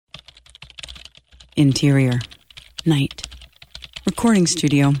Interior. Night. Recording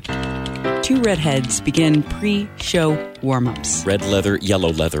studio. Two redheads begin pre-show warm-ups. Red leather,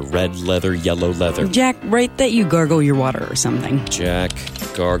 yellow leather, red leather, yellow leather. Jack, write that you gargle your water or something. Jack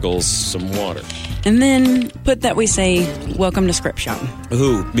gargles some water. And then put that we say, welcome to Script Shop.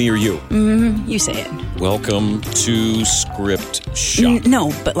 Who, me or you? You say it. Welcome to Script Shop.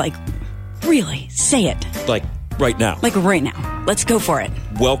 No, but really, say it. Like right now. Like right now. Let's go for it.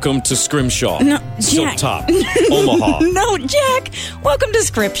 Welcome to Scrimshaw. No, Silk Jack. Top. Omaha. No, Jack. Welcome to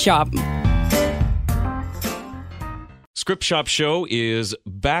Script Shop. Script Shop Show is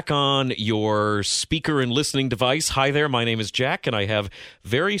back on your speaker and listening device. Hi there, my name is Jack, and I have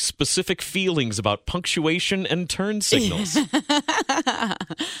very specific feelings about punctuation and turn signals.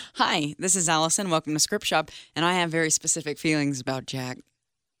 Hi, this is Allison. Welcome to Script Shop, and I have very specific feelings about Jack.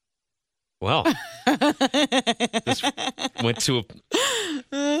 Wow. This went to a...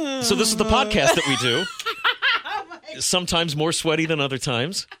 So this is the podcast that we do. Sometimes more sweaty than other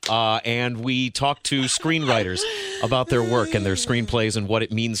times. And we talk to screenwriters about their work and their screenplays and what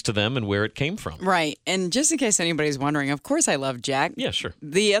it means to them and where it came from. Right. And just in case anybody's wondering, of course I love Jack. Yeah, sure.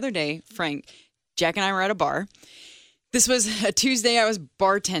 The other day, Jack and I were at a bar. This was a Tuesday. I was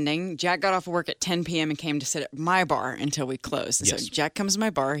bartending. Jack got off of work at 10 p.m. and came to sit at my bar until we closed. Yes. So Jack comes to my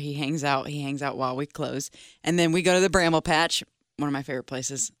bar. He hangs out while we close. And then we go to the Bramble Patch, one of my favorite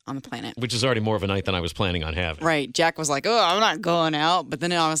places on the planet. Which is already more of a night than I was planning on having. Right. Jack was like, oh, I'm not going out. But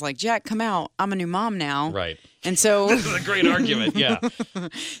then I was like, Jack, come out. I'm a new mom now. Right. And so... This is a great argument, yeah.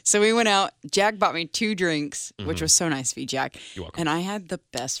 So we went out. Jack bought me 2 drinks, which was so nice of you, Jack. You're welcome. And I had the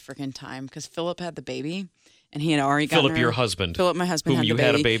best freaking time because Philip had the baby. And he had already gotten Philip, her. your husband. Philip, my husband, whom had you the baby.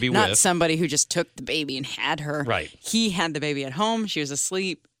 had a baby Not with. somebody who just took the baby and had her. Right. He had the baby at home. She was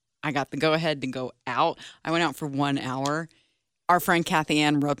asleep. I got the go-ahead to go out. I went out for 1 hour. Our friend Kathy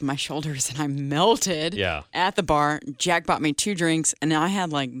Ann rubbed my shoulders, and I melted at the bar. Jack bought me 2 drinks, and I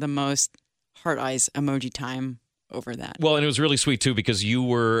had the most heart eyes emoji time over that. Well, and it was really sweet, too, because you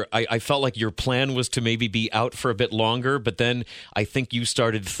were, I felt like your plan was to maybe be out for a bit longer, but then I think you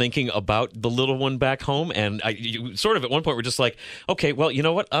started thinking about the little one back home, and you sort of at one point were just like, okay, well, you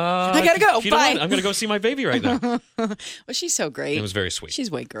know what? I gotta go. If you don't Bye. mind, I'm going to go see my baby right now. Well, she's so great. It was very sweet. She's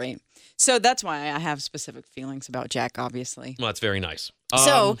way great. So that's why I have specific feelings about Jack, obviously. Well, that's very nice.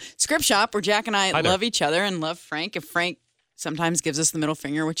 So, Script Shop, where Jack and I Hi there. love each other and love Frank. If Frank sometimes gives us the middle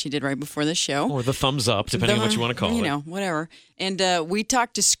finger, which he did right before the show. Or the thumbs up, depending on what you want to call it. You know, whatever. And we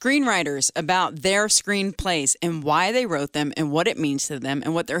talked to screenwriters about their screenplays and why they wrote them and what it means to them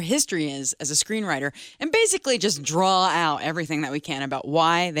and what their history is as a screenwriter. And basically just draw out everything that we can about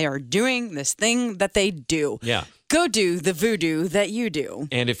why they are doing this thing that they do. Yeah. Go do the voodoo that you do.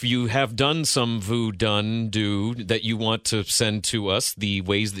 And if you have done some do that you want to send to us, the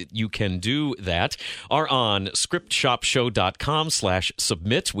ways that you can do that are on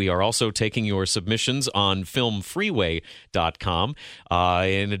scriptshopshow.com/submit. We are also taking your submissions on filmfreeway.com.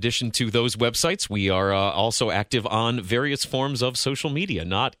 In addition to those websites, we are also active on various forms of social media,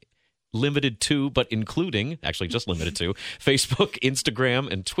 not limited to, but including, actually just limited to, Facebook, Instagram,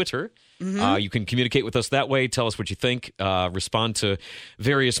 and Twitter. You can communicate with us that way. Tell us what you think. Respond to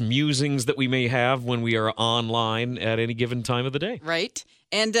various musings that we may have when we are online at any given time of the day. Right.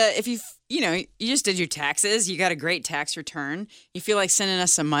 And if you just did your taxes, you got a great tax return, you feel like sending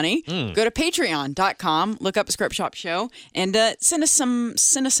us some money, go to patreon.com, look up Script Shop Show, and send us some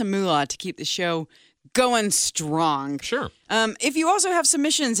moolah to keep the show going strong. Sure. If you also have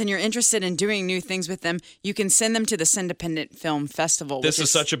submissions and you're interested in doing new things with them, you can send them to the Sindependent Film Festival. This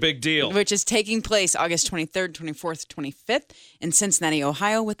is such a big deal. Which is taking place August 23rd, 24th, 25th in Cincinnati,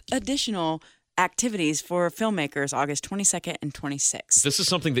 Ohio, with additional activities for filmmakers August 22nd and 26th. This is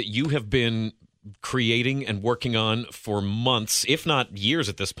something that you have been creating and working on for months, if not years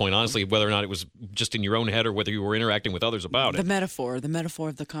at this point, honestly, whether or not it was just in your own head or whether you were interacting with others about it. The metaphor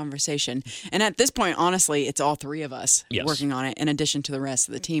of the conversation. And at this point, honestly, it's all 3 of us working on it in addition to the rest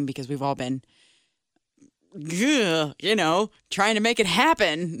of the team because we've all been, trying to make it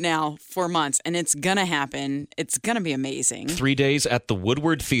happen now for months. And it's going to happen. It's going to be amazing. 3 days at the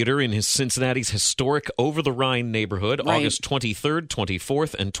Woodward Theater in Cincinnati's historic Over-the-Rhine neighborhood, August 23rd,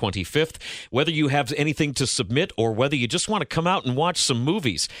 24th, and 25th. Whether you have anything to submit or whether you just want to come out and watch some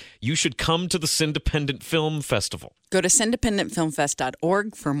movies, you should come to the Sindependent Film Festival. Go to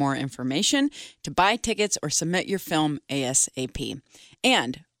sindependentfilmfest.org for more information, to buy tickets or submit your film ASAP.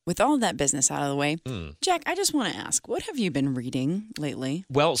 And with all of that business out of the way, Jack, I just want to ask, what have you been reading lately?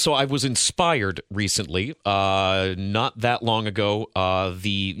 Well, so I was inspired recently, not that long ago. I'm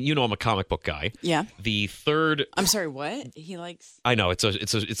a comic book guy. Yeah. The third. I'm sorry. What he likes? I know it's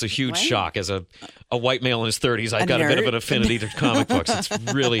a huge shock as a white male in his 30s. I've got a bit of an affinity to comic books.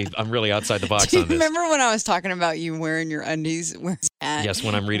 I'm really outside the box Do you on this. remember when I was talking about you wearing your undies? Yes,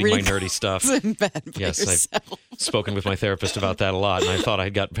 when I'm reading my nerdy stuff. In bed yes, yourself. I've spoken with my therapist about that a lot, and I thought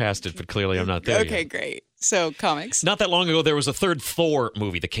I'd got past it, but clearly I'm not there yet. Okay, great. So, comics. Not that long ago, there was a third Thor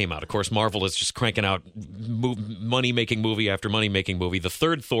movie that came out. Of course, Marvel is just cranking out money-making movie after money-making movie. The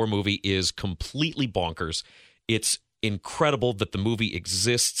third Thor movie is completely bonkers. It's incredible that the movie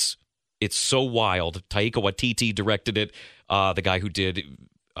exists. It's so wild. Taika Waititi directed it. The guy who did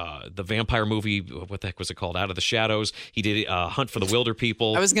the vampire movie, what the heck was it called? Out of the Shadows. He did Hunt for the Wilder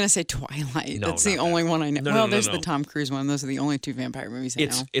People. I was going to say Twilight. No, that's the only one I know. No, there's the Tom Cruise one. Those are the only two vampire movies I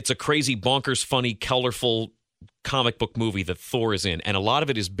know. It's a crazy, bonkers, funny, colorful comic book movie that Thor is in. And a lot of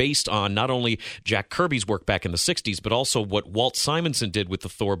it is based on not only Jack Kirby's work back in the 60s, but also what Walt Simonson did with the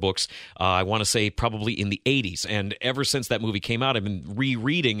Thor books, I want to say probably in the 80s. And ever since that movie came out, I've been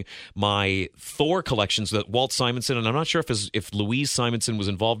rereading my Thor collections that Walt Simonson, and I'm not sure if Louise Simonson was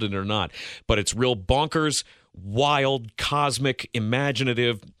involved in it or not, but it's real bonkers, wild, cosmic,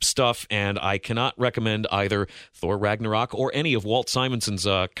 imaginative stuff, and I cannot recommend either Thor Ragnarok or any of Walt Simonson's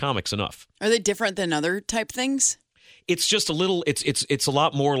comics enough. Are they different than other type things? It's just a little. It's a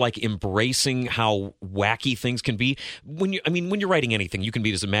lot more like embracing how wacky things can be. When you're writing anything, you can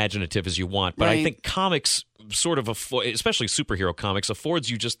be as imaginative as you want. But right. I think comics, sort of, especially superhero comics, affords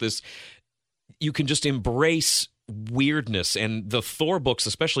you just this. You can just embrace weirdness, and the Thor books,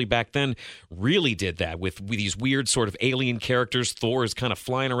 especially back then, really did that with these weird sort of alien characters. Thor is kind of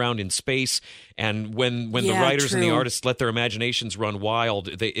flying around in space, and when the writers and the artists let their imaginations run wild,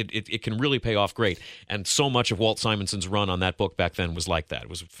 it can really pay off great. And so much of Walt Simonson's run on that book back then was like that. It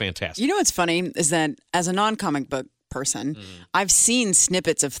was fantastic. You know what's funny is that as a non-comic book person, I've seen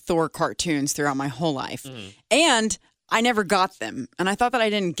snippets of Thor cartoons throughout my whole life, and I never got them. And I thought that I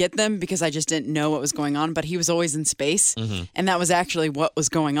didn't get them because I just didn't know what was going on. But he was always in space. And that was actually what was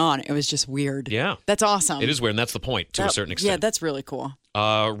going on. It was just weird. Yeah. That's awesome. It is weird. And that's the point to a certain extent. Yeah, that's really cool.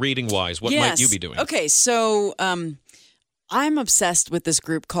 Reading-wise, what might you be doing? Okay, so I'm obsessed with this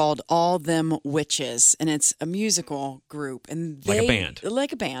group called All Them Witches. And it's a musical group. And like a band?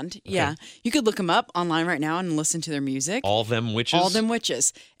 Like a band, yeah. You could look them up online right now and listen to their music. All Them Witches? All Them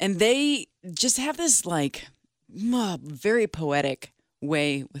Witches. And they just have this like very poetic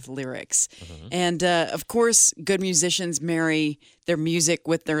way with lyrics. And of course, good musicians marry their music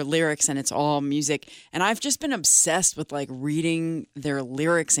with their lyrics, and it's all music. And I've just been obsessed with like reading their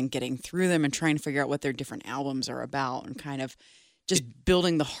lyrics and getting through them and trying to figure out what their different albums are about and kind of just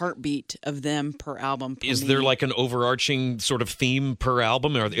building the heartbeat of them per album. Is there like an overarching sort of theme per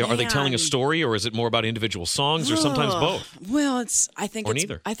album? Are they telling a story, or is it more about individual songs, or sometimes both? Well, I think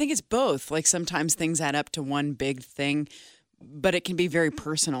it's both. Like sometimes things add up to one big thing, but it can be very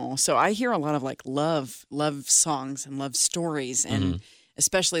personal. So I hear a lot of like love songs and love stories, and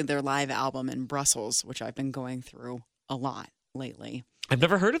especially their live album in Brussels, which I've been going through a lot lately. I've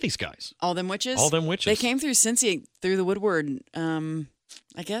never heard of these guys. All Them Witches? All Them Witches. They came through Cincy, through the woodward,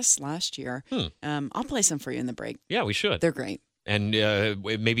 I guess last year. I'll play some for you in the break. Yeah, we should. They're great. And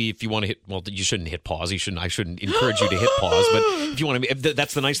maybe if you want to hit, well, you shouldn't hit pause. I shouldn't encourage you to hit pause. But if you want to,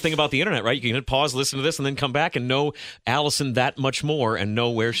 that's the nice thing about the internet, right? You can hit pause, listen to this, and then come back and know Allison that much more and know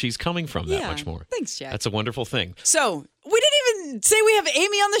where she's coming from that much more. Thanks, Jack. That's a wonderful thing. So we didn't even say we have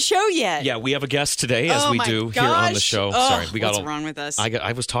Amy on the show yet. Yeah, we have a guest today, as we do here on the show. Sorry, what's wrong with us?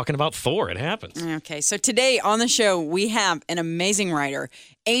 I was talking about Thor. It happens. Okay, so today on the show, we have an amazing writer,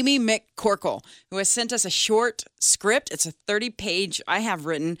 Amy McCorkle, who has sent us a short script. It's a 30-page, I have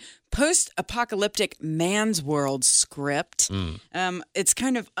written, post-apocalyptic man's world script. It's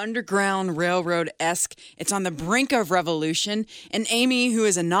kind of Underground Railroad-esque. It's on the brink of revolution. And Amy, who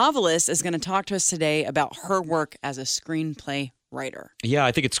is a novelist, is going to talk to us today about her work as a screenplay writer. Yeah,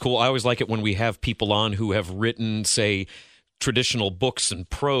 I think it's cool. I always like it when we have people on who have written, say, traditional books and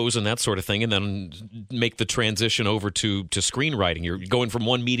prose and that sort of thing, and then make the transition over to screenwriting. You're going from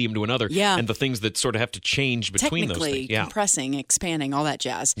one medium to another, and the things that sort of have to change between those things. Compressing, expanding, all that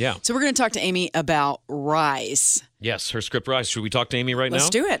jazz. Yeah. So we're going to talk to Amy about Rise. Yes, her script Rise. Should we talk to Amy now? Let's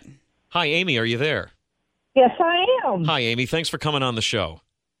do it. Hi, Amy. Are you there? Yes, I am. Hi, Amy. Thanks for coming on the show.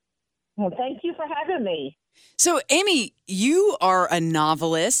 Well, thank you for having me. So, Amy, you are a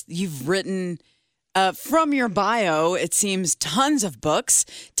novelist. You've written... from your bio, it seems tons of books.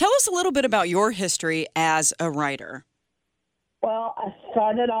 Tell us a little bit about your history as a writer. Well, I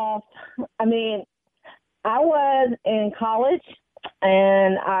started off, I mean, I was in college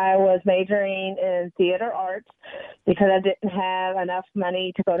and I was majoring in theater arts because I didn't have enough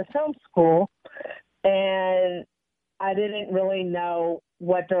money to go to film school. And I didn't really know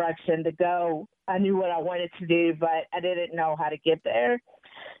what direction to go. I knew what I wanted to do, but I didn't know how to get there.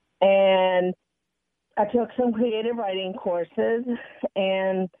 And I took some creative writing courses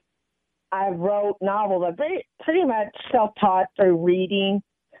and I wrote novels. I pretty much self-taught through reading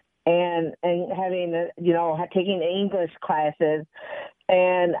and having, taking English classes.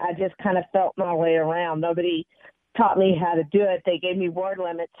 And I just kind of felt my way around. Nobody taught me how to do it. They gave me word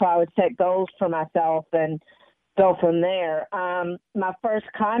limits, so I would set goals for myself and go from there. My first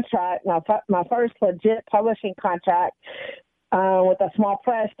contract, my first legit publishing contract with a small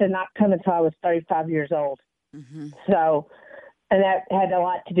press did not come until I was 35 years old. Mm-hmm. So, and that had a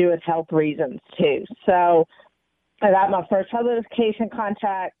lot to do with health reasons too. So I got my first publication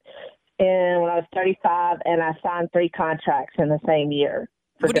contract when I was 35, and I signed 3 contracts in the same year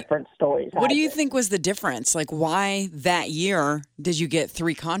for different stories. What do you think was the difference? Like, why that year did you get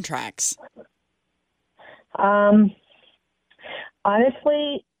 3 contracts? Honestly,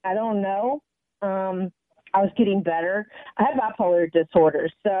 I don't know. I was getting better. I had bipolar disorder.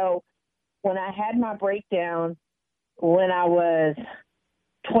 So when I had my breakdown when I was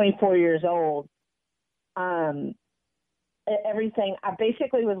 24 years old, everything, I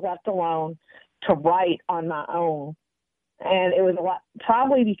basically was left alone to write on my own. And it was a lot,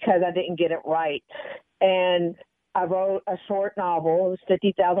 probably because I didn't get it right. And I wrote a short novel. It was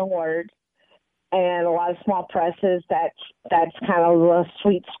 50,000 words. And a lot of small presses, that's kind of a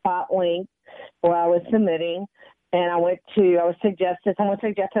sweet spot length where I was submitting. And someone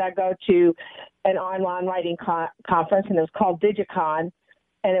suggested I go to an online writing conference, and it was called Digicon,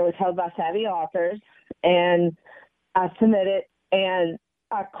 and it was held by Savvy Authors. And I submitted, and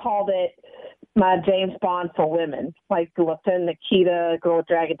I called it my James Bond for women, like Lupin, Nikita, Girl with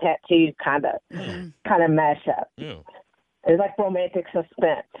Dragon Tattoo kind of mashup. Yeah. It was like romantic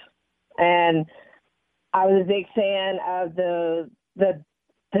suspense. And I was a big fan of the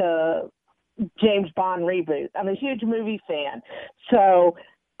James Bond reboot. I'm a huge movie fan. So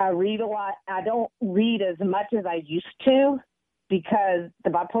I read a lot. I don't read as much as I used to because the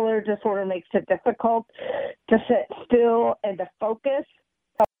bipolar disorder makes it difficult to sit still and to focus.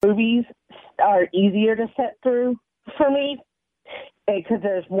 So movies are easier to sit through for me because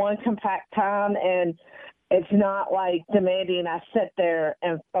there's one compact time and it's not like demanding I sit there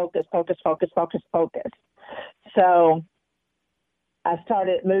and focus. So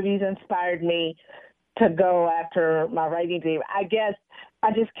movies inspired me to go after my writing dream. I guess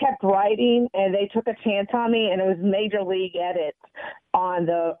I just kept writing and they took a chance on me, and it was major league edits on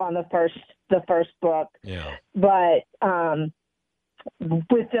the first book. Yeah. But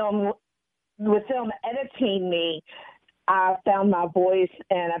with film editing me, I found my voice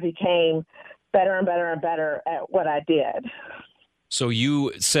and I became better and better and better at what I did. So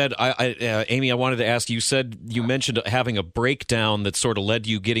you said, Amy, I wanted to ask, you mentioned having a breakdown that sort of led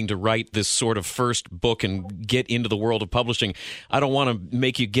you getting to write this sort of first book and get into the world of publishing. I don't want to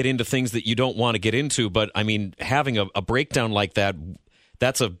make you get into things that you don't want to get into, but I mean, having a breakdown like that,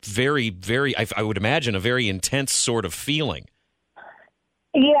 that's a very, very, I would imagine, a very intense sort of feeling.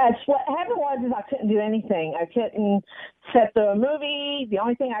 Yes, what happened was I couldn't do anything. I couldn't set the movie. The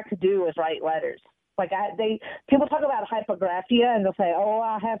only thing I could do was write letters. Like people talk about hypographia and they'll say, "Oh,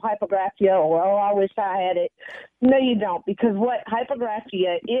 I have hypographia," or "Oh, I wish I had it." No, you don't, because what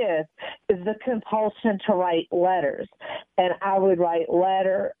hypographia is the compulsion to write letters, and I would write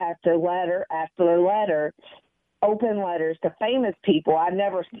letter after letter after letter, open letters to famous people. I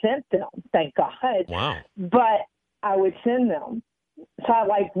never sent them, thank God. Wow! But I would send them. So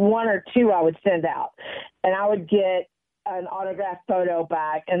like 1 or 2 I would send out, and I would get an autographed photo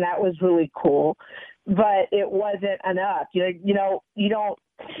back, and that was really cool. But it wasn't enough. You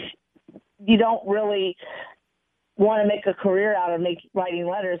don't really want to make a career out of writing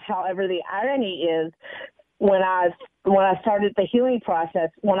letters. However, the irony is when I started the healing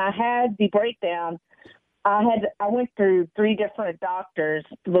process, when I had the breakdown, I went through 3 different doctors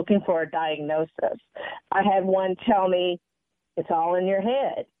looking for a diagnosis. I had one tell me it's all in your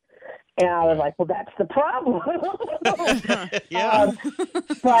head. And I was like, well, that's the problem. Yeah.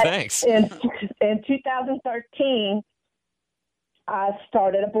 But thanks. In 2013, I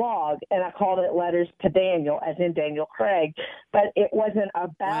started a blog, and I called it Letters to Daniel, as in Daniel Craig. But it wasn't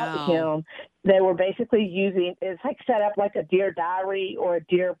about him. They were basically it's like set up like a Dear Diary or a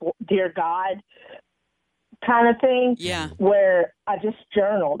Dear God. kind of thing. Yeah. Where I just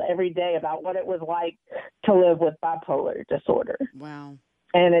journaled every day about what it was like to live with bipolar disorder. Wow.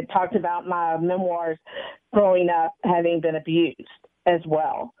 And it talked about my memoirs growing up having been abused as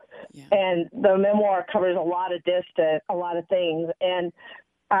well. Yeah. And the memoir covers a lot of things. And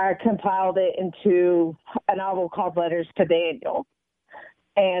I compiled it into a novel called Letters to Daniel.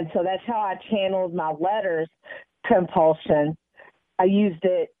 And so that's how I channeled my letters compulsion. I used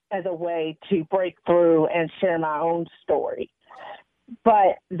it as a way to break through and share my own story.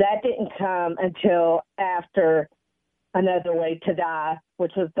 But that didn't come until after Another Way to Die,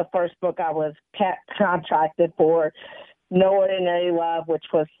 which was the first book I was contracted for, No Ordinary Love, which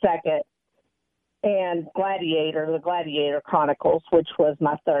was second, and Gladiator, The Gladiator Chronicles, which was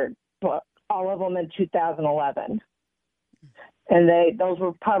my third book, all of them in 2011. And those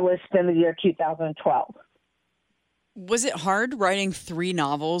were published in the year 2012. Was it hard writing 3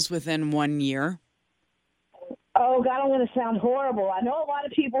 novels within 1 year? Oh, God, I'm going to sound horrible. I know a lot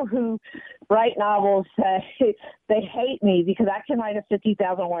of people who write novels say they hate me because I can write a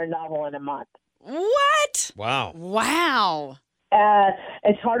 50,000-word novel in a month. What? Wow. Wow.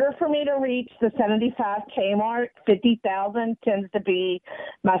 It's harder for me to reach the 75K mark. 50,000 tends to be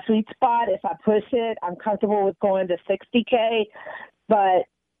my sweet spot. If I push it, I'm comfortable with going to 60K. But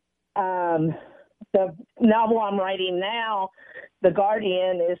the novel I'm writing now, The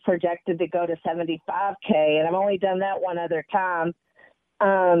Guardian, is projected to go to 75K, and I've only done that one other time.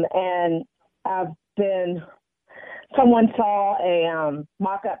 And someone saw a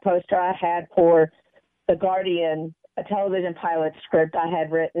mock-up poster I had for The Guardian, a television pilot script I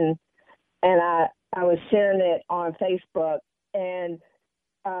had written, and I was sharing it on Facebook, and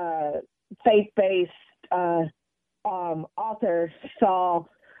faith-based author saw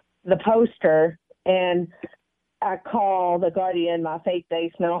the poster, and I call The Guardian my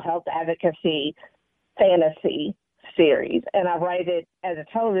faith-based mental health advocacy fantasy series, and I write it as a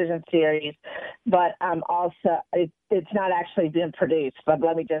television series, but I'm also, it's not actually been produced, but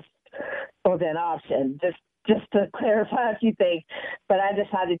let me just hold an option, just to clarify a few things, but I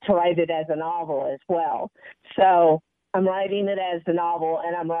decided to write it as a novel as well. So I'm writing it as the novel,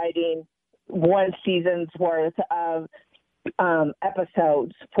 and I'm writing 1 season's worth of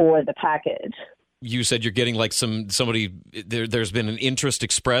episodes for the package. You said you're getting like there's been an interest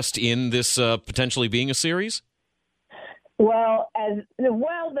expressed in this potentially being a series? Well,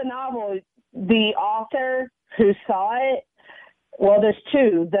 the novel, the author who saw it, well, there's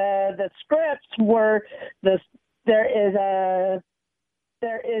 2. The scripts were there is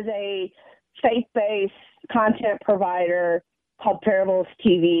a faith-based content provider called Parables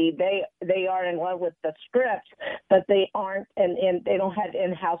TV. They are in love with the scripts, but they aren't, and they don't have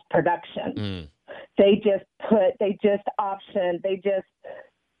in-house production. Mm. They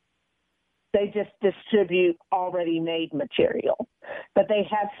just distribute already made material, but they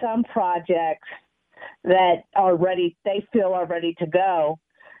have some projects that they feel are ready to go.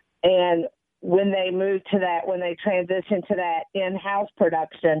 And when they move to that, when they transition to that in-house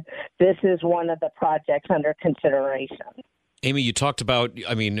production, this is one of the projects under consideration. Amy, you talked about,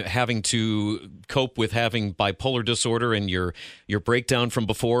 having to cope with having bipolar disorder and your breakdown from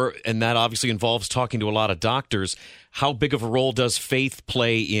before, and that obviously involves talking to a lot of doctors. How big of a role does faith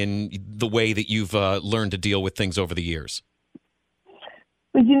play in the way that you've learned to deal with things over the years?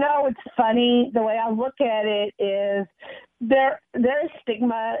 Well, it's funny. The way I look at it is there is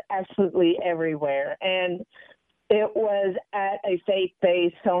stigma absolutely everywhere, and it was at a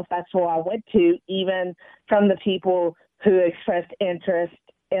faith-based film festival I went to, even from the people who expressed interest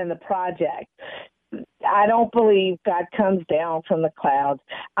in the project. I don't believe God comes down from the clouds.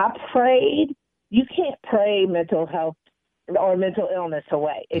 I prayed. You can't pray mental health or mental illness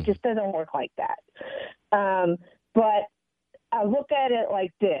away. It just doesn't work like that. But I look at it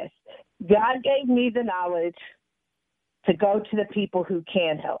like this. God gave me the knowledge to go to the people who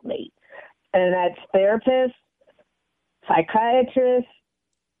can help me. And that's therapists, psychiatrists,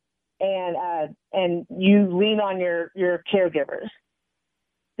 and you lean on your caregivers.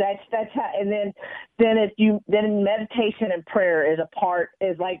 That's how. And then meditation and prayer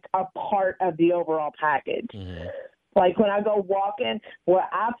is like a part of the overall package. Mm-hmm. Like when I go walking, where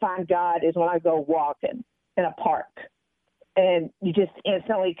I find God is when I go walking in a park, and you just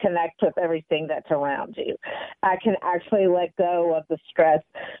instantly connect with everything that's around you. I can actually let go of the stress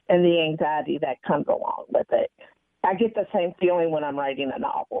and the anxiety that comes along with it. I get the same feeling when I'm writing a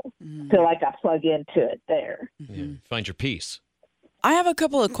novel. Feel like I plug into it there. Yeah, find your peace. I have a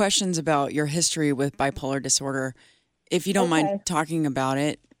couple of questions about your history with bipolar disorder, if you don't mind talking about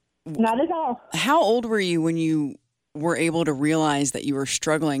it. Not at all. How old were you when you were able to realize that you were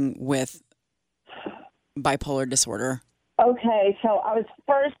struggling with bipolar disorder? Okay, so I was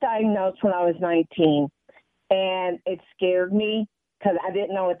first diagnosed when I was 19, and it scared me because I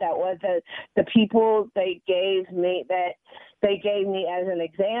didn't know what that was. The people they gave me as an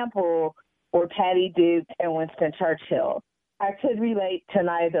example were Patty Duke and Winston Churchill. I could relate to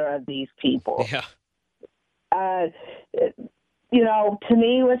neither of these people. Yeah. To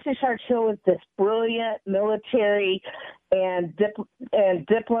me, Winston Churchill was this brilliant military and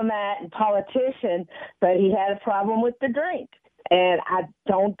diplomat and politician, but he had a problem with the drink. And I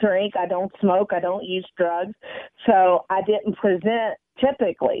don't drink, I don't smoke, I don't use drugs, so I didn't present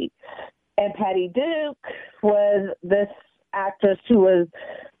typically. And Patty Duke was this actress who was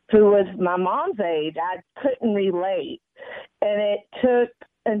my mom's age. I couldn't relate, and it took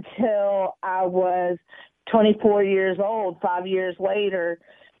until I was 24 years old, 5 years later,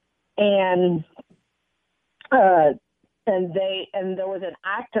 and there was an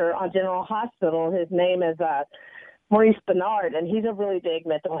actor on General Hospital. His name is Maurice Bernard, and he's a really big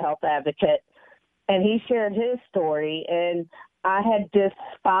mental health advocate. And he shared his story, and I had just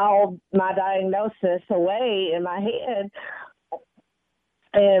filed my diagnosis away in my head.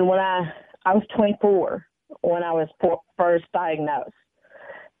 And when I was 24 when I was first diagnosed,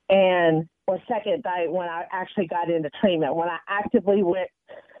 and when I actually got into treatment, when I actively went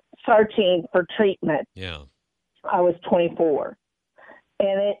searching for treatment, I was 24.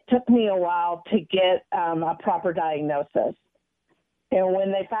 And it took me a while to get a proper diagnosis. And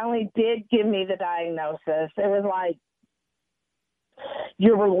when they finally did give me the diagnosis, it was like,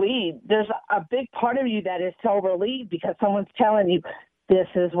 you're relieved. There's a big part of you that is so relieved because someone's telling you, this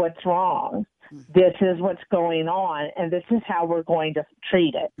is what's wrong. This is what's going on, and this is how we're going to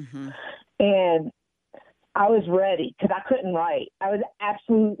treat it. Mm-hmm. And I was ready because I couldn't write. I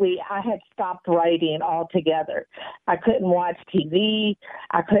had stopped writing altogether. I couldn't watch TV.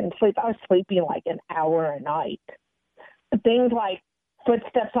 I couldn't sleep. I was sleeping like an hour a night. Things like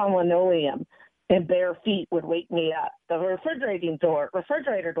footsteps on linoleum and bare feet would wake me up. The refrigerator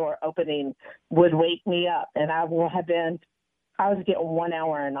door opening would wake me up, and I was getting 1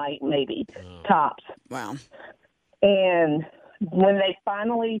 hour a night, maybe, tops. Wow. And when they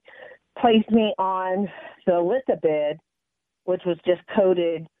finally placed me on the Lithobid, which was just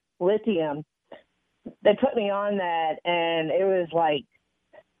coated lithium, they put me on that, and it was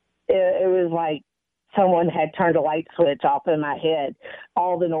like someone had turned a light switch off in my head.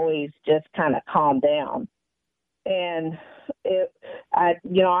 All the noise just kind of calmed down. And I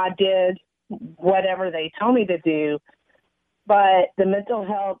did whatever they told me to do. But the mental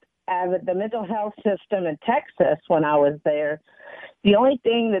health system in Texas, when I was there, the only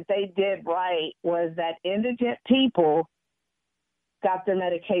thing that they did right was that indigent people got their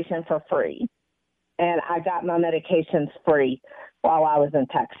medication for free. And I got my medications free while I was in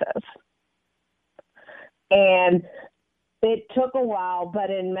Texas. And it took a while, but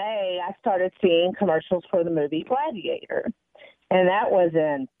in May, I started seeing commercials for the movie Gladiator. And that was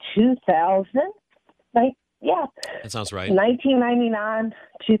in 2000, yeah. That sounds right. 1999,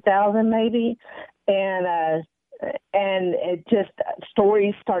 2000 maybe. And it just,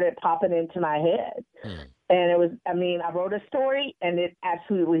 stories started popping into my head. And I wrote a story and it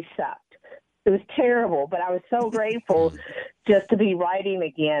absolutely sucked. It was terrible, but I was so grateful just to be writing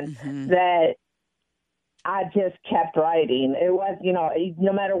again that I just kept writing. It was,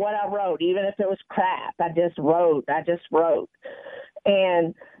 no matter what I wrote, even if it was crap, I just wrote.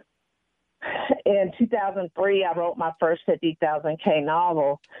 And in 2003, I wrote my first 50,000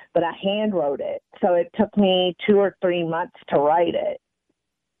 novel, but I hand wrote it. So it took me 2 or 3 months to write it.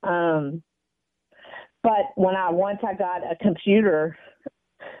 But once I got a computer,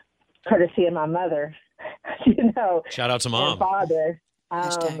 courtesy of my mother, shout out to Mom and father,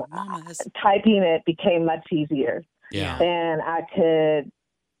 typing it became much easier. Yeah. And I could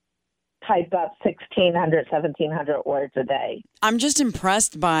type up 1,600, 1,700 words a day. I'm just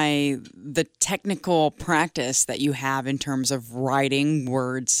impressed by the technical practice that you have in terms of writing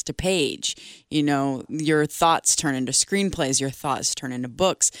words to page. Your thoughts turn into screenplays, your thoughts turn into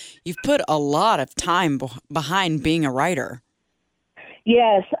books. You've put a lot of time behind being a writer.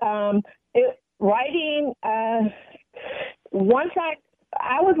 Yes. Writing, once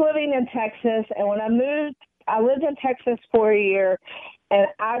I was living in Texas, and when I moved, I lived in Texas for a year. And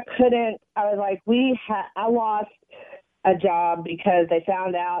I was like, I lost a job because they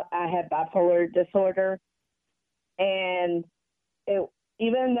found out I had bipolar disorder. And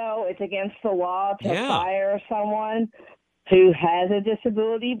even though it's against the law to fire someone who has a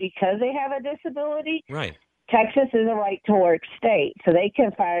disability because they have a disability, right? Texas is a right to work state, so they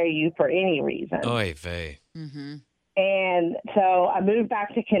can fire you for any reason. Oy vey. Mm-hmm. And so I moved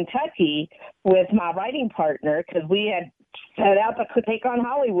back to Kentucky with my writing partner because we had set out to take on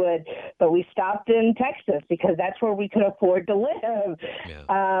Hollywood, but we stopped in Texas because that's where we could afford to live.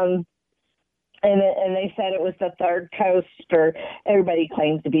 Yeah. And they said it was the third coast, or everybody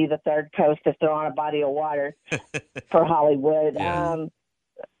claims to be the third coast if they're on a body of water for Hollywood. Yeah.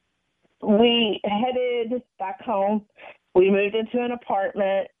 We headed back home. We moved into an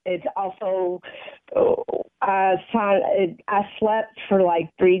apartment. It's also, I slept for like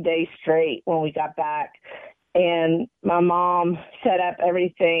 3 days straight when we got back. And my mom set up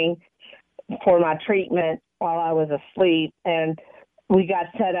everything for my treatment while I was asleep. And we got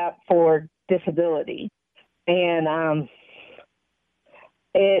set up for disability. And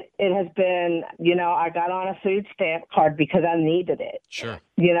it has been, I got on a food stamp card because I needed it. Sure.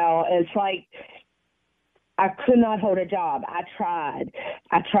 It's like, I could not hold a job. I tried.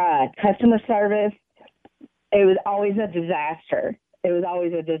 Customer service, it was always a disaster. It was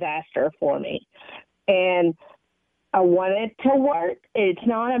always a disaster for me. And I wanted to work. It's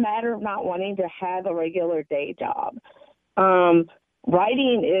not a matter of not wanting to have a regular day job.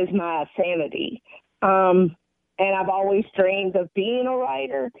 Writing is my sanity. And I've always dreamed of being a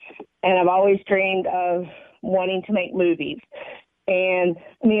writer, and I've always dreamed of wanting to make movies. And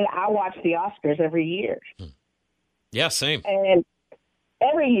I watch the Oscars every year. Yeah, same. And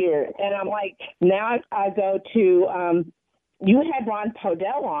every year. And I'm like, now I go to, you had Ron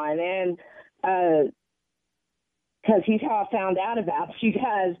Podell on, and because he's how I found out about you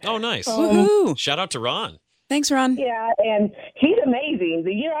guys. Oh, nice. Woohoo. Shout out to Ron. Thanks, Ron. Yeah, and he's amazing.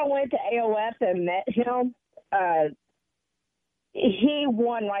 The year I went to AOF and met him, he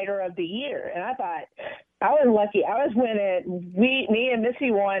won Writer of the Year. And I thought, I was lucky. I was winning. Me and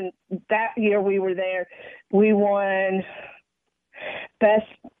Missy won that year we were there. We won best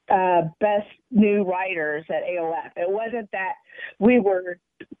new writers at AOF. It wasn't that we were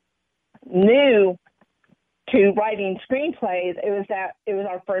new to writing screenplays. It was that it was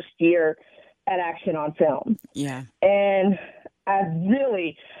our first year at Action on Film. Yeah. And I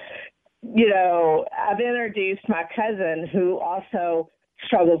really, I've introduced my cousin who also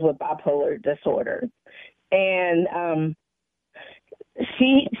struggles with bipolar disorder. And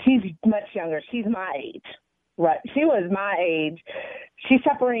she's much younger. She's my age. Right. She was my age. She's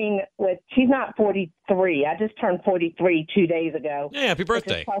suffering with, she's not 43. I just turned 43 2 days ago. Yeah, happy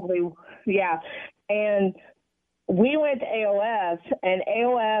birthday. Probably, yeah. And we went to AOF, and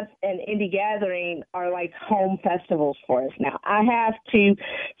AOF and Indie Gathering are like home festivals for us now. I have to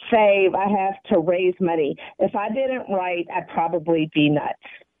save. I have to raise money. If I didn't write, I'd probably be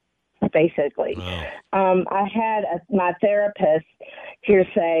nuts, basically. Wow. I had my therapist here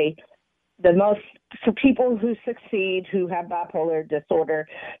say, for people who succeed, who have bipolar disorder,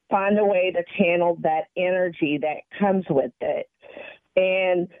 find a way to channel that energy that comes with it.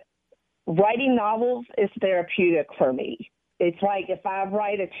 And writing novels is therapeutic for me. It's like if I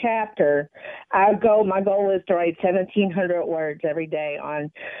write a chapter, my goal is to write 1,700 words every day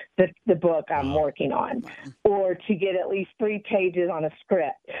on the book I'm working on, or to get at least 3 pages on a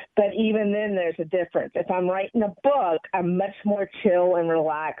script. But even then, there's a difference. If I'm writing a book, I'm much more chill and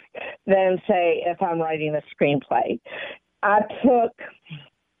relaxed than, say, if I'm writing a screenplay. I've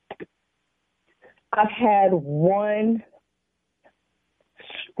had one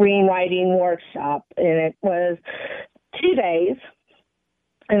screenwriting workshop, and it was 2 days,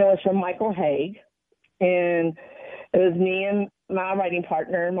 and it was from Michael Haig, and it was me and my writing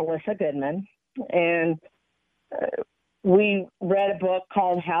partner, Melissa Goodman, and we read a book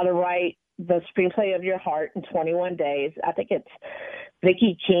called How to Write the Screenplay of Your Heart in 21 Days. I think it's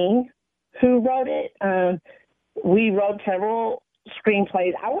Vicki King who wrote it. We wrote several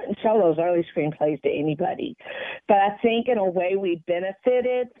screenplays. I wouldn't show those early screenplays to anybody, but I think in a way we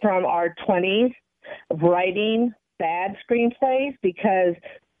benefited from our 20s of writing bad screenplays because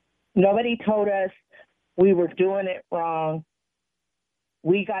nobody told us we were doing it wrong.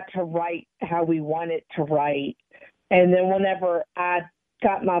 We got to write how we wanted to write. And then whenever I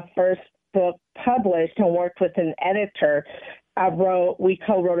got my first book published and worked with an editor, we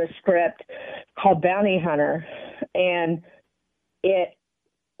co-wrote a script called Bounty Hunter, and it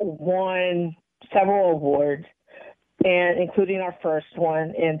won several awards, and including our first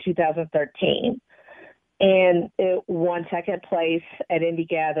one in 2013. And it won second place at Indie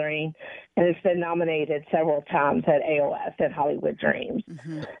Gathering, and it's been nominated several times at AOF and Hollywood Dreams.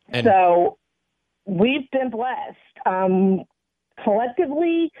 Mm-hmm. So we've been blessed.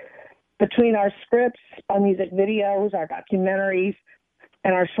 Collectively, between our scripts, our music videos, our documentaries,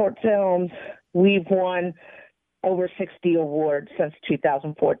 and our short films, we've won over 60 awards since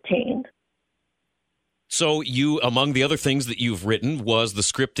 2014. So you, among the other things that you've written, was the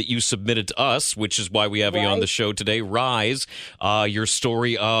script that you submitted to us, which is why we have you on the show today, Rise, your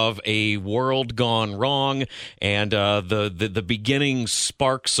story of a world gone wrong and the beginning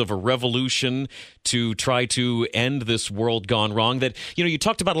sparks of a revolution to try to end this world gone wrong. That, you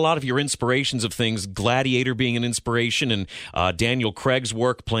talked about a lot of your inspirations of things, Gladiator being an inspiration and Daniel Craig's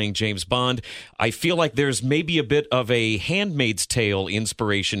work playing James Bond. I feel like there's maybe a bit of a Handmaid's Tale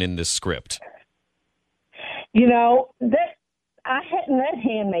inspiration in this script. That I hadn't read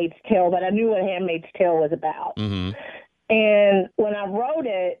Handmaid's Tale, but I knew what Handmaid's Tale was about. Mm-hmm. And when I wrote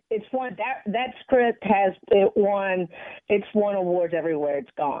it, that script won awards everywhere it's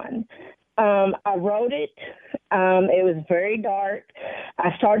gone. I wrote it. It was very dark.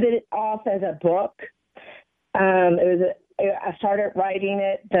 I started it off as a book. I started writing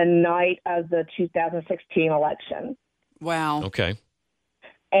it the night of the 2016 election. Wow. Okay.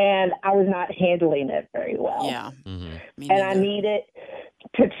 And I was not handling it very well. Yeah. Mm-hmm. And I needed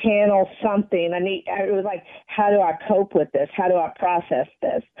to channel something. It was like, how do I cope with this? How do I process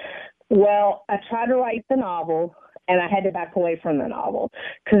this? Well, I tried to write the novel, and I had to back away from the novel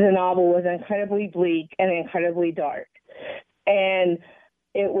because the novel was incredibly bleak and incredibly dark. And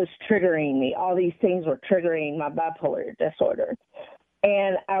it was triggering me. All these things were triggering my bipolar disorder.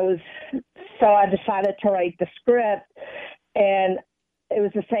 And so I decided to write the script, and it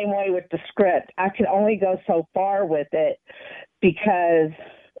was the same way with the script. I could only go so far with it because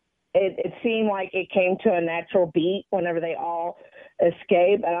it seemed like it came to a natural beat whenever they all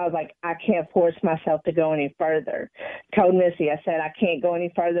escaped. And I was like, I can't force myself to go any further. Told Missy, I said, I can't go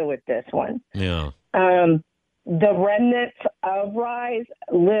any further with this one. Yeah. The remnants of Rise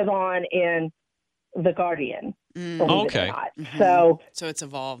live on in The Guardian. Okay. Mm-hmm. So it's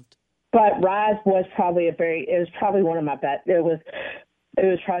evolved. But Rise was probably one of my best. It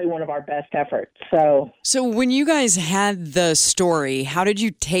was probably one of our best efforts. So when you guys had the story, how did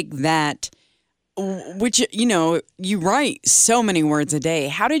you take that, which, you write so many words a day.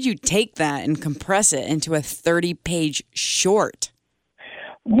 How did you take that and compress it into a 30-page short?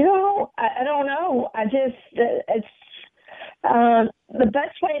 I don't know. It's the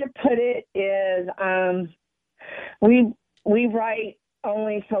best way to put it is we write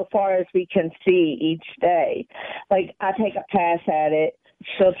only so far as we can see each day. Like, I take a pass at it,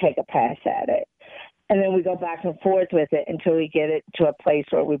 she'll take a pass at it. And then we go back and forth with it until we get it to a place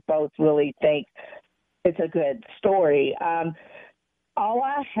where we both really think it's a good story. All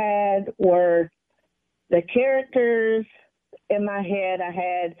I had were the characters in my head. I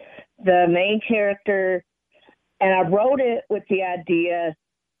had the main character, and I wrote it with the idea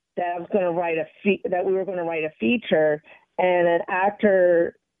that I was going to write that we were going to write a feature. And an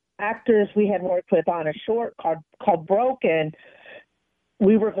actors we had worked with on a short called Broken,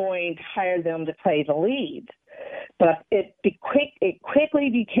 we were going to hire them to play the lead. But it quickly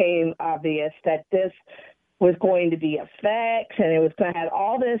became obvious that this was going to be effects and it was going to have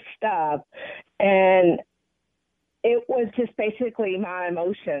all this stuff. And it was just basically my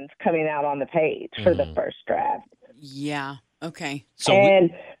emotions coming out on the page for the first draft. Yeah. Okay.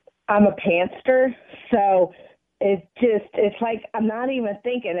 And I'm a pantser, so it's like I'm not even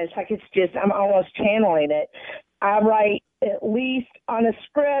thinking. It's like I'm almost channeling it. I write at least on a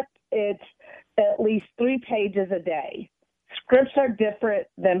script, it's at least 3 pages a day. Scripts are different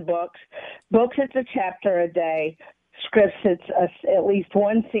than books. Books, it's a chapter a day. Scripts, it's at least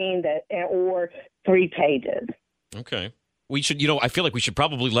one scene or 3 pages. Okay. We should, I feel like we should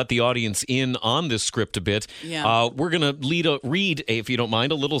probably let the audience in on this script a bit. Yeah. We're going to read, if you don't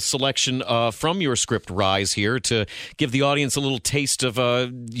mind, a little selection from your script, Rise, here to give the audience a little taste of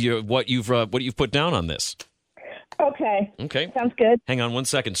what you've put down on this. Okay. Sounds good. Hang on one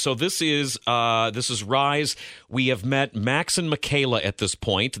second. So this is Rise. We have met Max and Michaela at this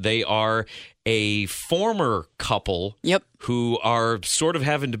point. They are a former couple. Yep. Who are sort of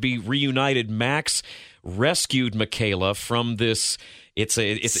having to be reunited. Max rescued Michaela from this. It's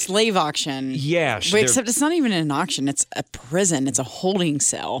a slave auction. Yeah. Except it's not even an auction. It's a prison. It's a holding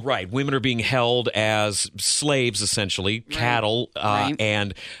cell. Right. Women are being held as slaves, essentially, cattle.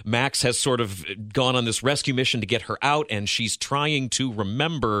 And Max has sort of gone on this rescue mission to get her out, and she's trying to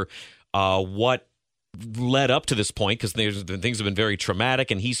remember what led up to this point, because things have been very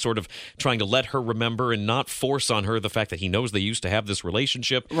traumatic, and he's sort of trying to let her remember and not force on her the fact that he knows they used to have this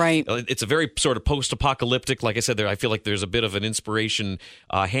relationship. Right. It's a very sort of post-apocalyptic, like I said, I feel like there's a bit of an inspiration,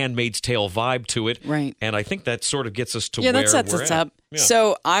 Handmaid's Tale vibe to it. Right. And I think that sort of gets us to where that sets we're us at. up. Yeah.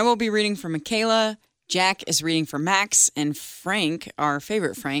 So I will be reading for Michaela. Jack is reading for Max, and Frank, our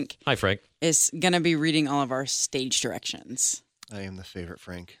favorite Frank. Hi, Frank. Is going to be reading all of our stage directions. I am the favorite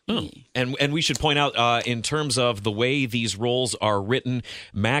Frank. Oh. And we should point out, in terms of the way these roles are written,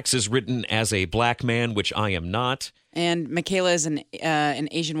 Max is written as a black man, which I am not. And Michaela is an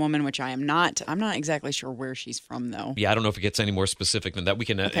Asian woman, which I am not. I'm not exactly sure where she's from, though. Yeah, I don't know if it gets any more specific than that. We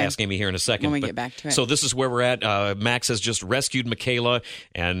can ask Amy here in a second. When we get back to it. So this is where we're at. Max has just rescued Michaela,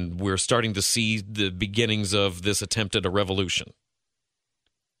 and we're starting to see the beginnings of this attempt at a revolution.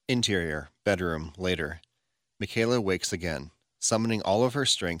 Interior, bedroom, later. Michaela wakes again. Summoning all of her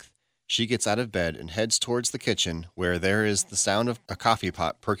strength, she gets out of bed and heads towards the kitchen, where there is the sound of a coffee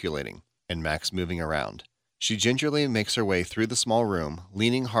pot percolating and Max moving around. She gingerly makes her way through the small room,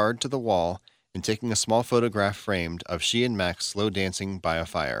 leaning hard to the wall and taking a small photograph framed of she and Max slow dancing by a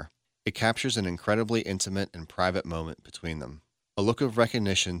fire. It captures an incredibly intimate and private moment between them. A look of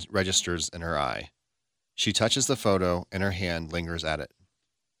recognition registers in her eye. She touches the photo and her hand lingers at it.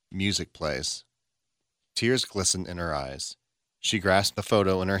 Music plays. Tears glisten in her eyes. She grasps the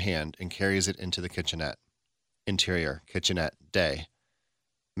photo in her hand and carries it into the kitchenette. Interior, kitchenette, day.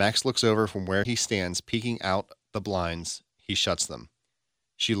 Max looks over from where he stands, peeking out the blinds. He shuts them.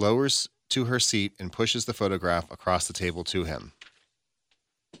 She lowers to her seat and pushes the photograph across the table to him.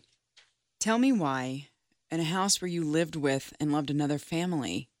 Tell me why, in a house where you lived with and loved another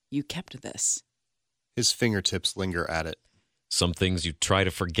family, you kept this. His fingertips linger at it. Some things you try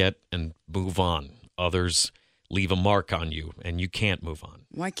to forget and move on. Others leave a mark on you, and you can't move on.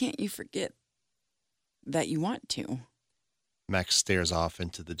 Why can't you forget that you want to? Max stares off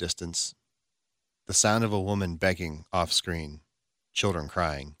into the distance. The sound of a woman begging off screen, children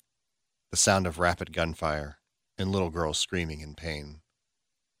crying, the sound of rapid gunfire, and little girls screaming in pain.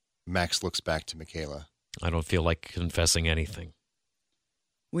 Max looks back to Michaela. I don't feel like confessing anything.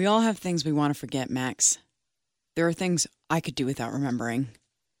 We all have things we want to forget, Max. There are things I could do without remembering.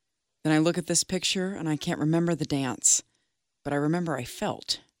 Then I look at this picture and I can't remember the dance, but I remember I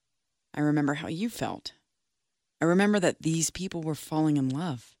felt. I remember how you felt. I remember that these people were falling in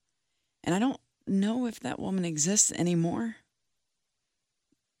love, and I don't know if that woman exists anymore.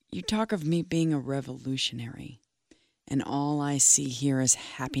 You talk of me being a revolutionary, and all I see here is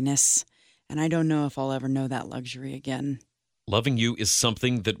happiness, and I don't know if I'll ever know that luxury again. Loving you is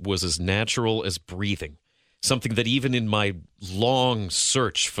something that was as natural as breathing. Something that even in my long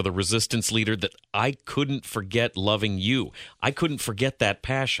search for the resistance leader, that I couldn't forget loving you. I couldn't forget that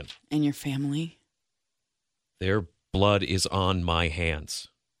passion. And your family? Their blood is on my hands.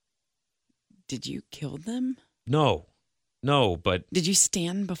 Did you kill them? No, but... Did you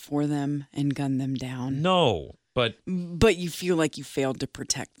stand before them and gun them down? No, but... But you feel like you failed to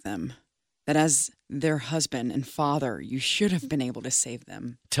protect them. That as their husband and father, you should have been able to save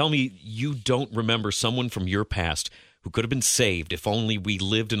them. Tell me you don't remember someone from your past who could have been saved if only we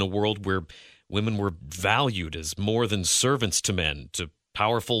lived in a world where women were valued as more than servants to men, to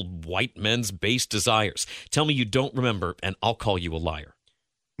powerful white men's base desires. Tell me you don't remember, and I'll call you a liar.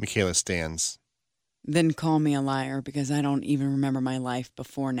 Michaela stands. Then call me a liar, because I don't even remember my life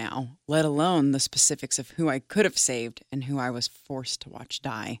before now, let alone the specifics of who I could have saved and who I was forced to watch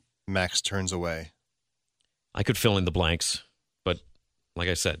die. Max turns away. I could fill in the blanks, but like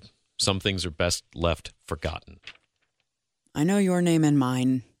I said, some things are best left forgotten. I know your name and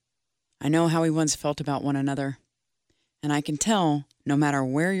mine. I know how we once felt about one another. And I can tell, no matter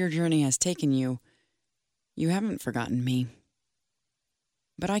where your journey has taken you, you haven't forgotten me.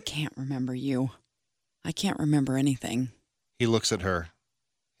 But I can't remember you. I can't remember anything. He looks at her,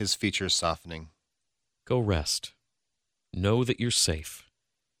 his features softening. Go rest. Know that you're safe,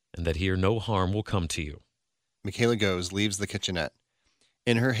 and that here no harm will come to you. Michaela goes, leaves the kitchenette.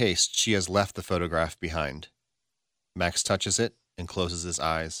 In her haste, she has left the photograph behind. Max touches it and closes his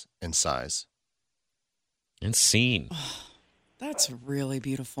eyes and sighs. And scene. Oh, that's really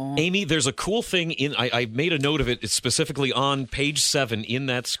beautiful. Amy, there's a cool thing in... I made a note of it. It's specifically on page 7 in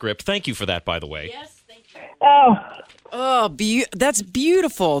that script. Thank you for that, by the way. Yes, thank you. That's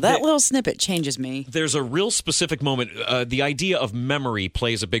beautiful. That little snippet changes me. There's a real specific moment. The idea of memory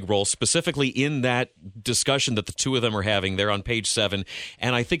plays a big role, specifically in that discussion that the two of them are having there on page 7.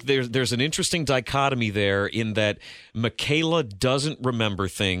 And I think there's an interesting dichotomy there in that Michaela doesn't remember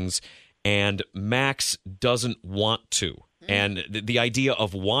things and Max doesn't want to. And the idea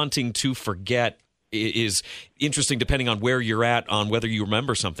of wanting to forget is interesting depending on where you're at on whether you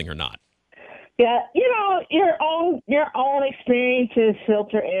remember something or not. Yeah, your own experiences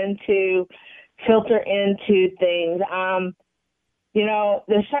filter into things.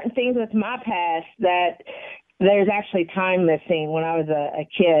 There's certain things with my past that there's actually time missing when I was a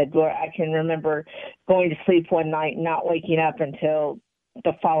kid, where I can remember going to sleep one night and not waking up until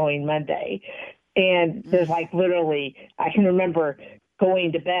the following Monday. And there's like literally, I can remember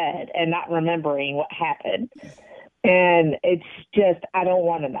going to bed and not remembering what happened. And it's just, I don't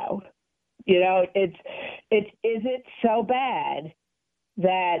want to know. You know, is it so bad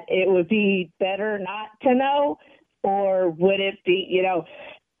that it would be better not to know? Or would it be, you know,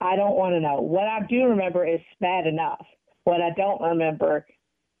 I don't want to know. What I do remember is bad enough. What I don't remember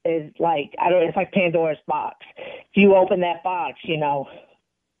is like, it's like Pandora's box. If you open that box, you know,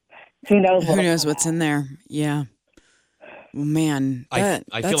 who knows what's in there? Yeah. Well, man, that's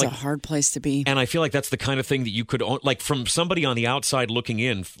feel like a hard place to be. And I feel like that's the kind of thing that you could, like, from somebody on the outside looking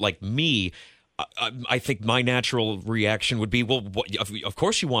in, like me, I think my natural reaction would be, well, of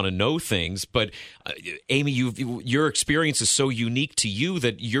course you want to know things, but Amy, your experience is so unique to you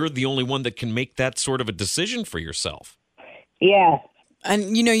that you're the only one that can make that sort of a decision for yourself. Yeah.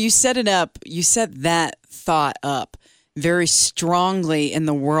 And, you know, you set that thought up very strongly in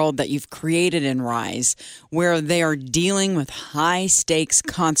the world that you've created in Rise, where they are dealing with high stakes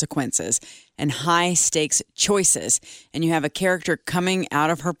consequences and high stakes choices. And you have a character coming out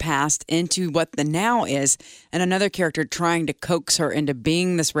of her past into what the now is, and another character trying to coax her into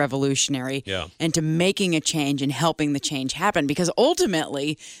being this revolutionary and to making a change and helping the change happen. Because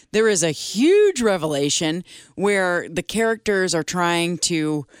ultimately, there is a huge revelation where the characters are trying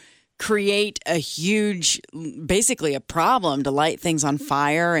to create a huge, basically a problem to light things on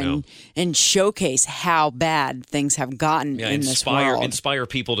fire and showcase how bad things have gotten in this world. Inspire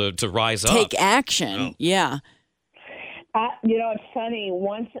people to rise up. Take action. Yeah. You know, it's funny.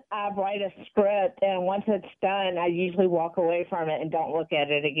 Once I write a script and once it's done, I usually walk away from it and don't look at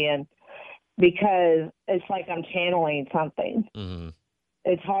it again because it's like I'm channeling something. Mm-hmm.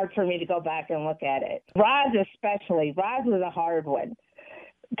 It's hard for me to go back and look at it. Rise was a hard one,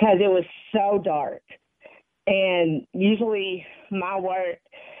 because it was so dark. And usually my work,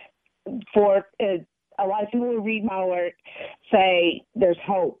 a lot of people who read my work say there's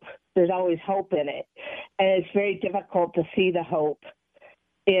hope. There's always hope in it. And it's very difficult to see the hope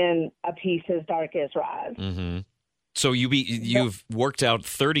in a piece as dark as Rise. Mm-hmm. So you've worked out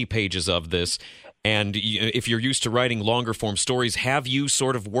 30 pages of this, and if you're used to writing longer form stories, have you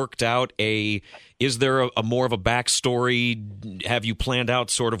sort of worked out is there a more of a backstory? Have you planned out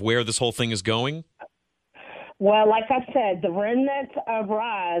sort of where this whole thing is going? Well, like I said, the remnants of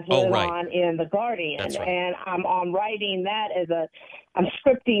Rise went on in The Guardian, and I'm writing that I'm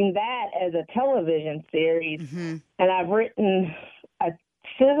scripting that as a television series, and I've written a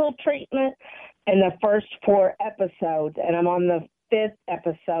sizzle treatment in the first 4 episodes, and I'm on the 5th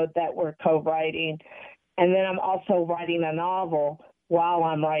episode that we're co-writing, and then I'm also writing a novel while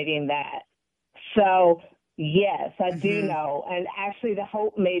I'm writing that. So, yes, I do know, and actually the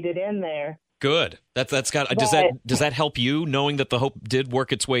hope made it in there. Good. That's got. Does that help you, knowing that the hope did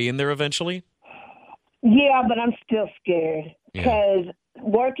work its way in there eventually? Yeah, but I'm still scared because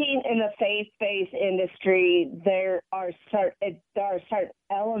working in the faith-based industry, there are certain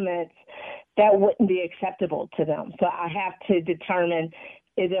elements that wouldn't be acceptable to them. So I have to determine,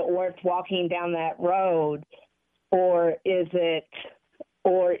 is it worth walking down that road, or is it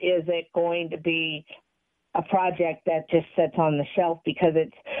going to be a project that just sits on the shelf because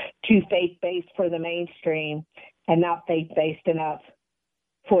it's too faith-based for the mainstream and not faith-based enough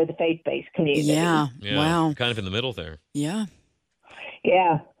for the faith-based community. Yeah. Wow. Kind of in the middle there. Yeah.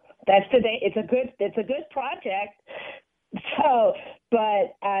 Yeah. That's today. It's a good project. So,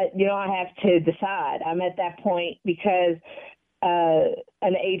 but I have to decide. I'm at that point because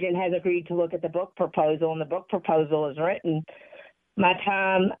an agent has agreed to look at the book proposal, and the book proposal is written. My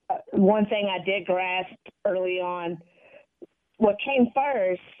time, one thing I did grasp early on, what came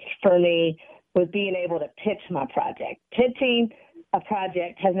first for me was being able to pitch my project. Pitching a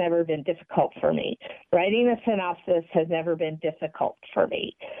project has never been difficult for me. Writing a synopsis has never been difficult for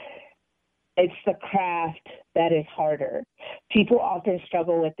me. It's the craft that is harder. People often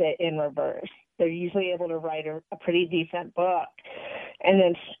struggle with it in reverse. They're usually able to write a pretty decent book and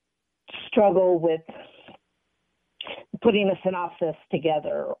then struggle with putting a synopsis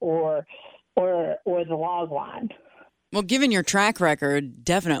together or the log line. Well, given your track record,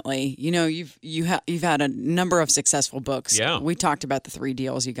 definitely. You know, you've had a number of successful books. Yeah. We talked about the 3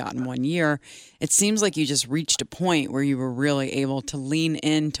 deals you got in 1 year. It seems like you just reached a point where you were really able to lean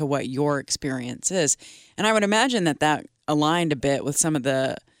into what your experience is. And I would imagine that aligned a bit with some of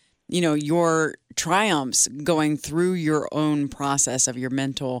the, your triumphs going through your own process of your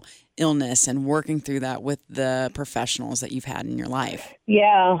mental illness and working through that with the professionals that you've had in your life.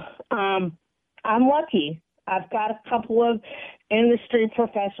 Yeah. I'm lucky. I've got a couple of industry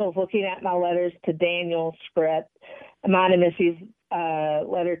professionals looking at my letters to Daniel Script, mine and Missy's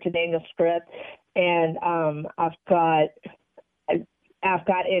letter to Daniel Script, and I've got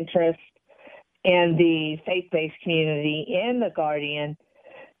interest in the faith-based community in the Guardian,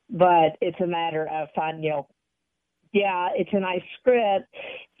 but it's a matter of finding, yeah, it's a nice script.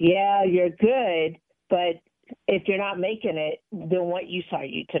 Yeah, you're good, but if you're not making it, then what use are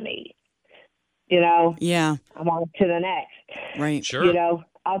you to me? Yeah. I'm on to the next. Right. Sure.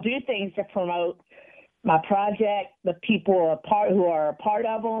 I'll do things to promote my project, the people who are a part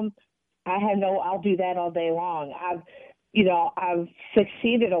of them. I'll do that all day long. I've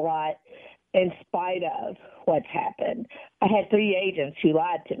succeeded a lot in spite of what's happened. I had 3 agents who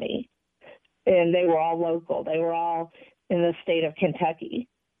lied to me, and they were all local. They were all in the state of Kentucky.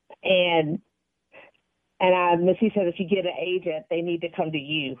 And Missy said, if you get an agent, they need to come to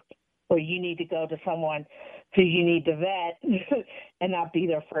you, or you need to go to someone who you need to vet and not be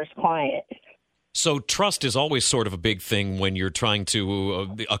their first client. So trust is always sort of a big thing when you're trying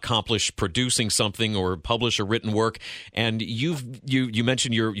to accomplish producing something or publish a written work. And you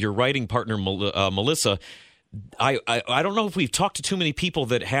mentioned your writing partner, Melissa. I don't know if we've talked to too many people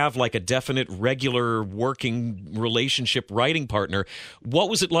that have like a definite regular working relationship writing partner. What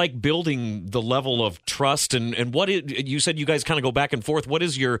was it like building the level of trust and you said you guys kind of go back and forth. What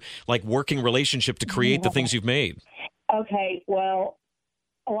is your like working relationship to create the things you've made? Okay, well,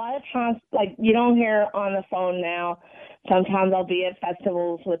 a lot of times, like, you don't hear on the phone now. Sometimes I'll be at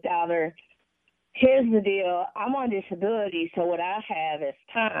festivals without her. Here's the deal. I'm on disability, so what I have is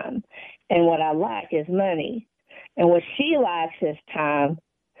time, and what I lack is money. And what she lacks is time,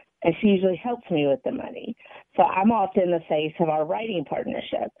 and she usually helps me with the money. So I'm often the face of our writing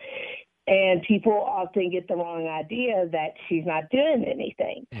partnership. And people often get the wrong idea that she's not doing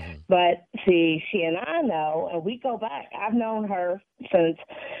anything. Mm-hmm. But see, she and I know, and we go back. I've known her since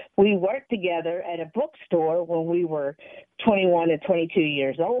we worked together at a bookstore when we were 21 and 22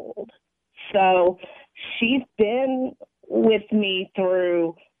 years old. So she's been with me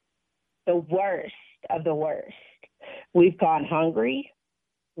through the worst of the worst. We've gone hungry.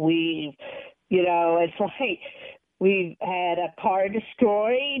 It's like we've had a car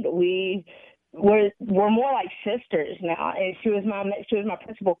destroyed. We're more like sisters now. And she was my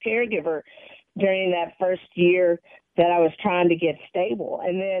principal caregiver during that first year that I was trying to get stable.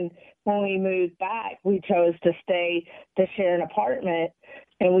 And then when we moved back, we chose to share an apartment,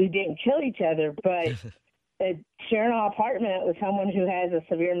 and we didn't kill each other. But sharing an apartment with someone who has a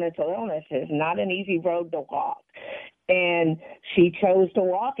severe mental illness is not an easy road to walk. And she chose to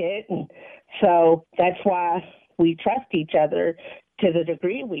walk it. And so that's why we trust each other to the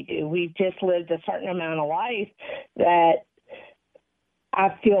degree we do. We've just lived a certain amount of life that I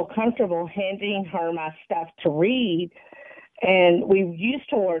feel comfortable handing her my stuff to read. And we used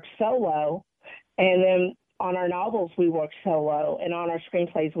to work solo, and then on our novels we work solo, and on our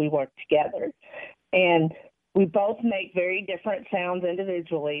screenplays we work together. And we both make very different sounds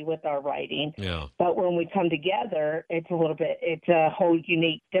individually with our writing. Yeah. But when we come together, it's a whole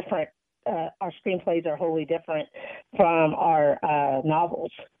unique, different. Our screenplays are wholly different from our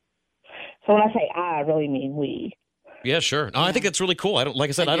novels. So when I say I really mean we. Yeah, sure. No, yeah. I think that's really cool.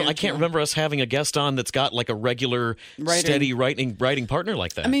 I can't remember us having a guest on that's got like a regular, steady writing partner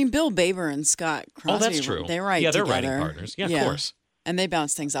like that. I mean, Bill Baber and Scott Crosby. Oh, that's true. They write together. They're writing partners. Yeah, of course. And they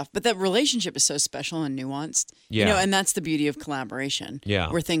bounce things off. But that relationship is so special and nuanced. Yeah. And that's the beauty of collaboration.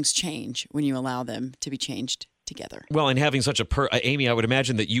 Yeah. Where things change when you allow them to be changed together. Well, and having such Amy, I would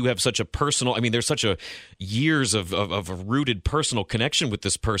imagine that you have such a personal, there's such a years of a rooted personal connection with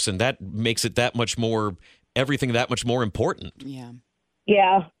this person that makes it everything that much more important. Yeah.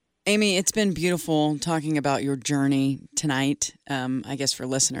 Yeah. Amy, it's been beautiful talking about your journey tonight, I guess for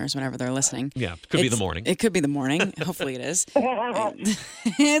listeners, whenever they're listening. Yeah, it could be the morning. It could be the morning. Hopefully it is.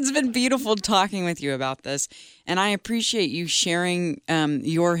 It's been beautiful talking with you about this, and I appreciate you sharing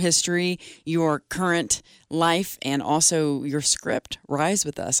your history, your current life, and also your script, Rise,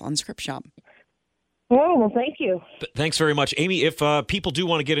 with us on Script Shop. Oh, well, thank you. Thanks very much. Amy, if people do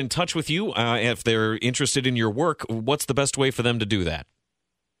want to get in touch with you, if they're interested in your work, what's the best way for them to do that?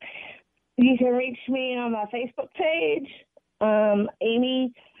 You can reach me on my Facebook page,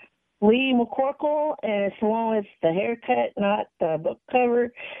 Amy Lee McCorkle, and as long as the haircut, not the book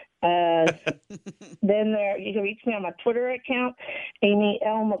cover. Then you can reach me on my Twitter account, Amy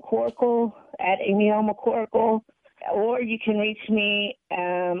L. McCorkle, at Amy L. McCorkle, or you can reach me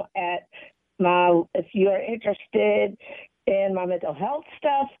if you are interested in my mental health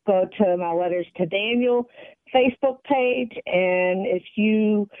stuff, go to my Letters to Daniel Facebook page, and if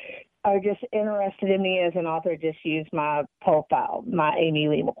you are just interested in me as an author, just use my profile, my Amy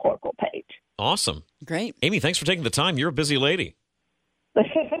Lee McCorkle page. Awesome. Great. Amy, thanks for taking the time. You're a busy lady.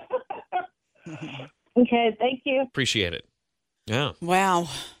 Okay, thank you. Appreciate it. Yeah. Wow.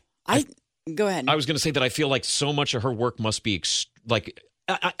 Go ahead. I was going to say that I feel like so much of her work must be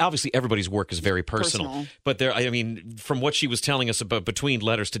obviously everybody's work is very personal. But from what she was telling us about between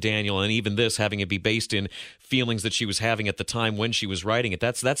Letters to Daniel and even this, having it be based in feelings that she was having at the time when she was writing it,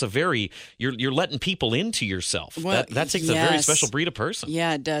 that's a very, you're letting people into yourself. Well, that takes a very special breed of person.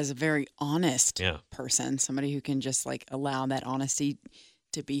 Yeah, it does. A very honest person, somebody who can just allow that honesty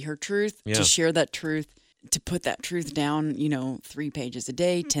to be her truth, to share that truth, to put that truth down, 3 pages a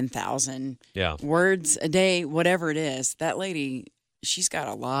day, 10,000 words a day, whatever it is. That lady, she's got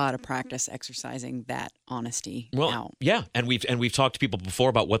a lot of practice exercising that honesty out. Yeah, and we've talked to people before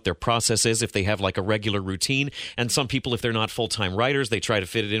about what their process is, if they have a regular routine. And some people, if they're not full-time writers, they try to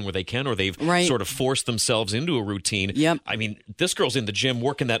fit it in where they can, or they've sort of forced themselves into a routine. Yep. I mean, this girl's in the gym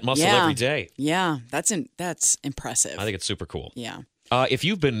working that muscle every day. Yeah, that's impressive. I think it's super cool. Yeah. If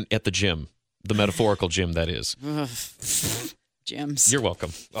you've been at the gym, the metaphorical gym, that is. Gyms. You're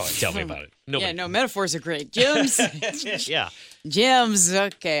welcome. Oh, tell me about it. Metaphors are great. Gyms. Yeah.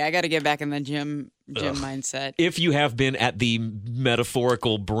 Gyms. Okay, I got to get back in the gym mindset. If you have been at the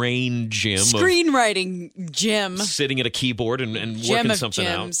metaphorical brain gym, screenwriting gym, sitting at a keyboard and working something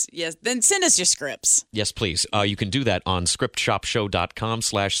out, yes, then send us your scripts. Yes, please. You can do that on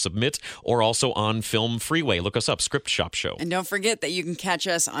scriptshopshow.com/submit, or also on Film Freeway. Look us up, Script Shop Show. And don't forget that you can catch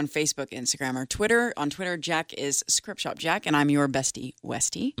us on Facebook, Instagram, or Twitter. On Twitter, Jack is Script Shop Jack, and I'm your bestie,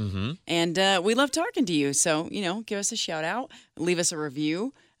 Westy. Mm-hmm. And we love talking to you. So, give us a shout out, leave us a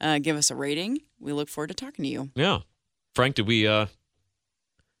review, give us a rating. We look forward to talking to you. Yeah. Frank, did we... We're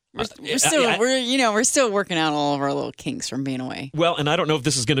still working out all of our little kinks from being away. Well, and I don't know if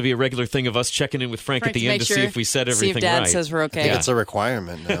this is going to be a regular thing of us checking in with Frank at the end to see if we said everything right. See if Dad says we're okay. I think it's a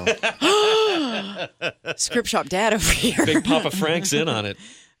requirement now. Script Shop Dad over here. Big Papa Frank's in on it.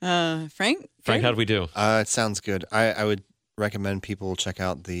 Frank, how do we do? It sounds good. I would recommend people check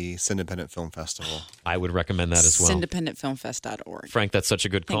out the Independent Film Festival. I would recommend that as well. Independentfilmfest.org. Frank, that's such a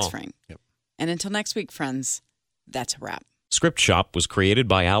good call. Thanks, Frank. Yep. And until next week, friends, that's a wrap. Script Shop was created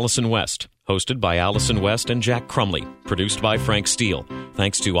by Allison West, hosted by Allison West and Jack Crumley, produced by Frank Steele.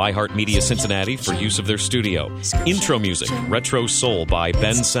 Thanks to iHeartMedia Cincinnati for use of their studio. Intro music, Retro Soul by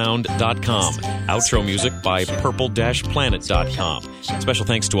bensound.com. Outro music by purple-planet.com. Special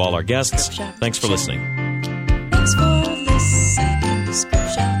thanks to all our guests. Thanks for listening. Thanks for